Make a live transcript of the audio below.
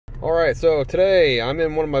Alright, so today I'm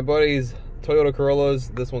in one of my buddy's Toyota Corollas.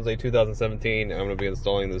 This one's a 2017. I'm going to be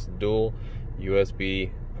installing this dual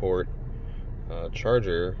USB port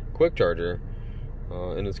charger, quick charger,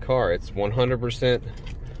 in his car. It's 100%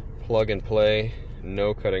 plug and play,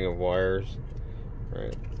 no cutting of wires,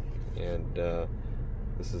 right? And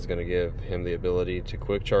this is going to give him the ability to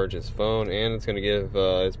quick charge his phone, and it's going to give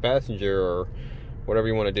his passenger, or whatever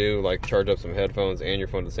you want to do, like charge up some headphones and your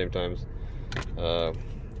phone at the same time,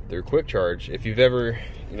 through quick charge. If you've ever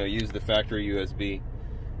used the factory USB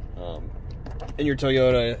in your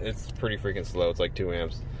Toyota, it's pretty freaking slow. It's like 2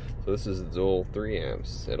 amps. So this is dual 3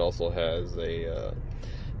 amps. It also has a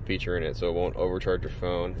feature in it so it won't overcharge your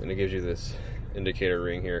phone, and it gives you this indicator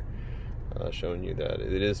ring here showing you that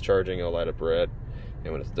it is charging. It'll light up red,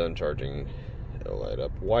 and when it's done charging, it'll light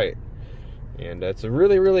up white. And that's a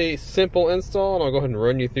really simple install, and I'll go ahead and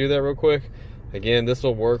run you through that real quick. Again, this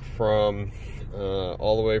will work from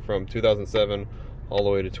all the way from 2007 all the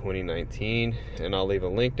way to 2019, and I'll leave a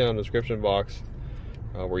link down in the description box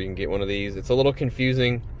where you can get one of these. It's a little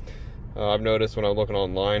confusing. I've noticed when I'm looking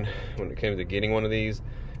online, when it came to getting one of these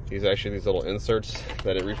actually these little inserts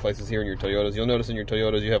that it replaces here in your Toyotas. You'll notice in your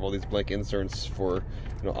Toyotas you have all these blank inserts for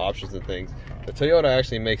options and things. The Toyota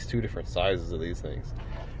actually makes 2 different sizes of these things,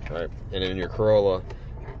 right? And in your Corolla,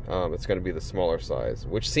 it's going to be the smaller size,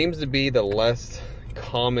 which seems to be the less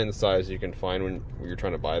common size you can find when you're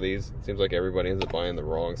trying to buy these. It seems like everybody ends up buying the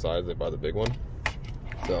wrong size. They buy the big one.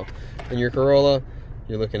 So in your Corolla,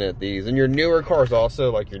 you're looking at these. In your newer cars also,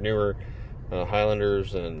 like your newer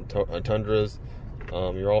Highlanders and Tundras,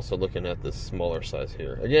 you're also looking at this smaller size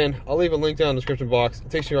here. Again, I'll leave a link down in the description box. It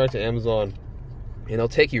takes you right to Amazon, and it'll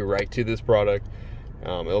take you right to this product.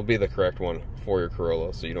 It'll be the correct one for your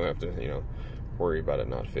Corolla, so you don't have to worry about it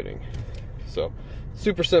not fitting. So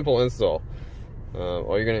super simple install.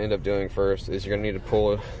 All you're going to end up doing first is you're going to need to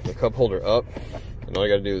pull the cup holder up, and all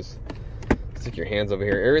you got to do is stick your hands over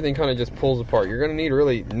here. Everything kind of just pulls apart. You're going to need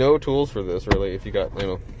really no tools for this, really, if you got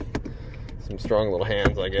some strong little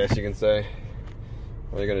hands, I guess you can say.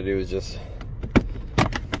 All you're going to do is just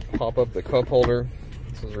pop up the cup holder.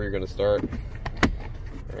 This is where you're going to start.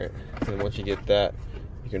 All right, and once you get that,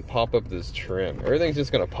 you can pop up this trim. Everything's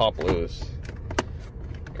just going to pop loose.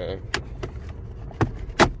 Okay.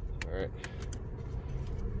 All right.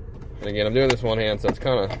 And again, I'm doing this one hand, so it's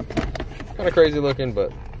kind of crazy looking,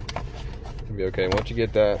 but it'll be okay. Once you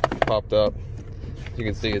get that popped up, as you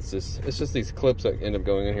can see, it's just these clips that end up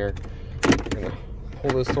going in here. I'm gonna pull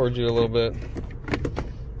this towards you a little bit,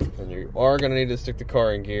 and you are gonna need to stick the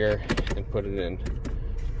car in gear and put it in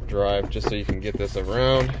drive, just so you can get this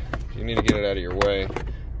around. You need to get it out of your way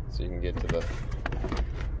so you can get to the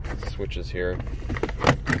switches here.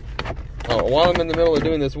 Oh, while I'm in the middle of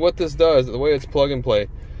doing this, what this does, the way it's plug and play,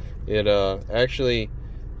 it actually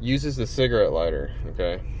uses the cigarette lighter.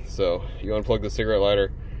 Okay, so you unplug the cigarette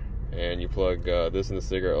lighter, and you plug this in the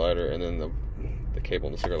cigarette lighter, and then the cable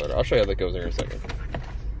in the cigarette lighter. I'll show you how that goes in here in a second.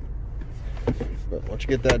 But once you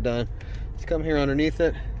get that done, just come here underneath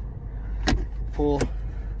it, pull.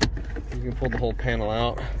 You can pull the whole panel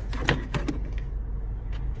out,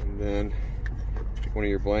 and then take one of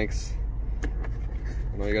your blanks,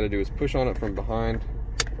 and all you got to do is push on it from behind,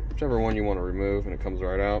 whichever one you want to remove, and it comes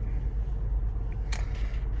right out.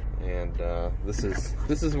 And this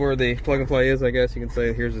is where the plug and play is, I guess you can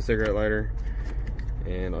say. Here's the cigarette lighter,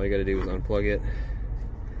 and all you got to do is unplug it.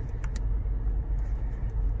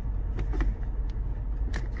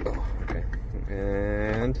 Oh, okay.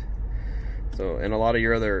 And so, and a lot of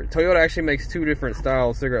your other Toyota actually makes 2 different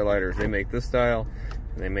style cigarette lighters. They make this style,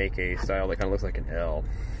 and they make a style that kind of looks like an L.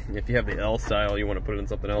 If you have the L style, you want to put it in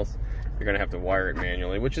something else, you're gonna have to wire it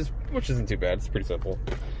manually, which isn't too bad. It's pretty simple.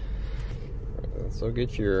 So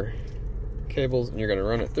get your cables, and you're gonna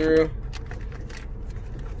run it through.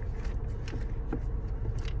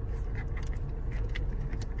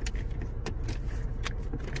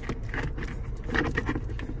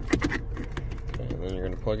 Okay, and then you're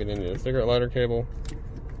gonna plug it into the cigarette lighter cable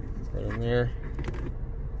right in there.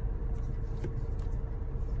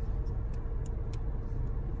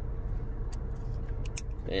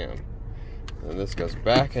 Bam. And this goes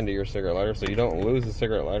back into your cigarette lighter, so you don't lose the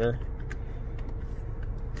cigarette lighter.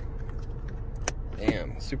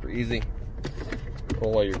 Bam. Super easy.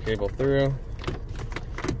 Pull all your cable through.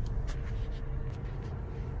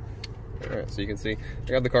 Alright, so you can see,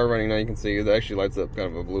 I got the car running now. You can see it actually lights up kind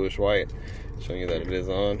of a bluish white, showing you that it is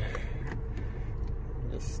on.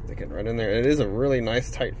 Just stick it right in there. And it is a really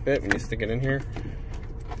nice tight fit when you stick it in here.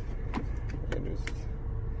 And just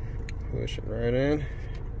push it right in.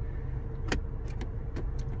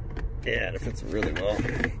 Yeah, it fits really well.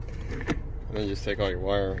 And then just take all your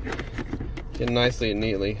wire, get nicely and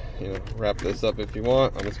neatly, you know, wrap this up if you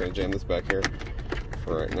want. I'm just gonna jam this back here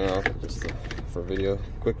for right now, just for video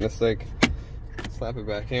quickness sake. Slap it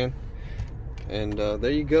back in, and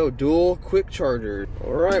there you go, dual quick charger.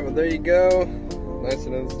 All right, well there you go, nice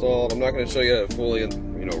and installed. I'm not going to show you how to fully,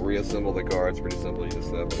 you know, reassemble the car. It's pretty simple. You just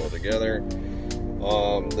snap it all together.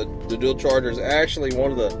 The dual charger is actually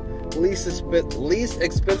one of the least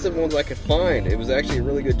expensive ones I could find. It was actually a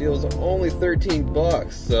really good deal. It was only 13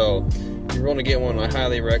 bucks. So if you're going to get one, I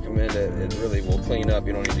highly recommend it. It really will clean up.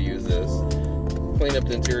 You don't need to use this. Clean up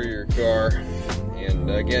the interior of your car. And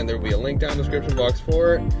again, there will be a link down in the description box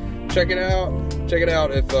for it. Check it out. Check it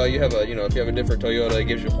out if you have a, if you have a different Toyota. It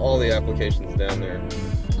gives you all the applications down there.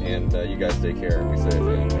 And you guys take care. Be safe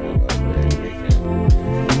and have a great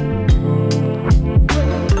weekend.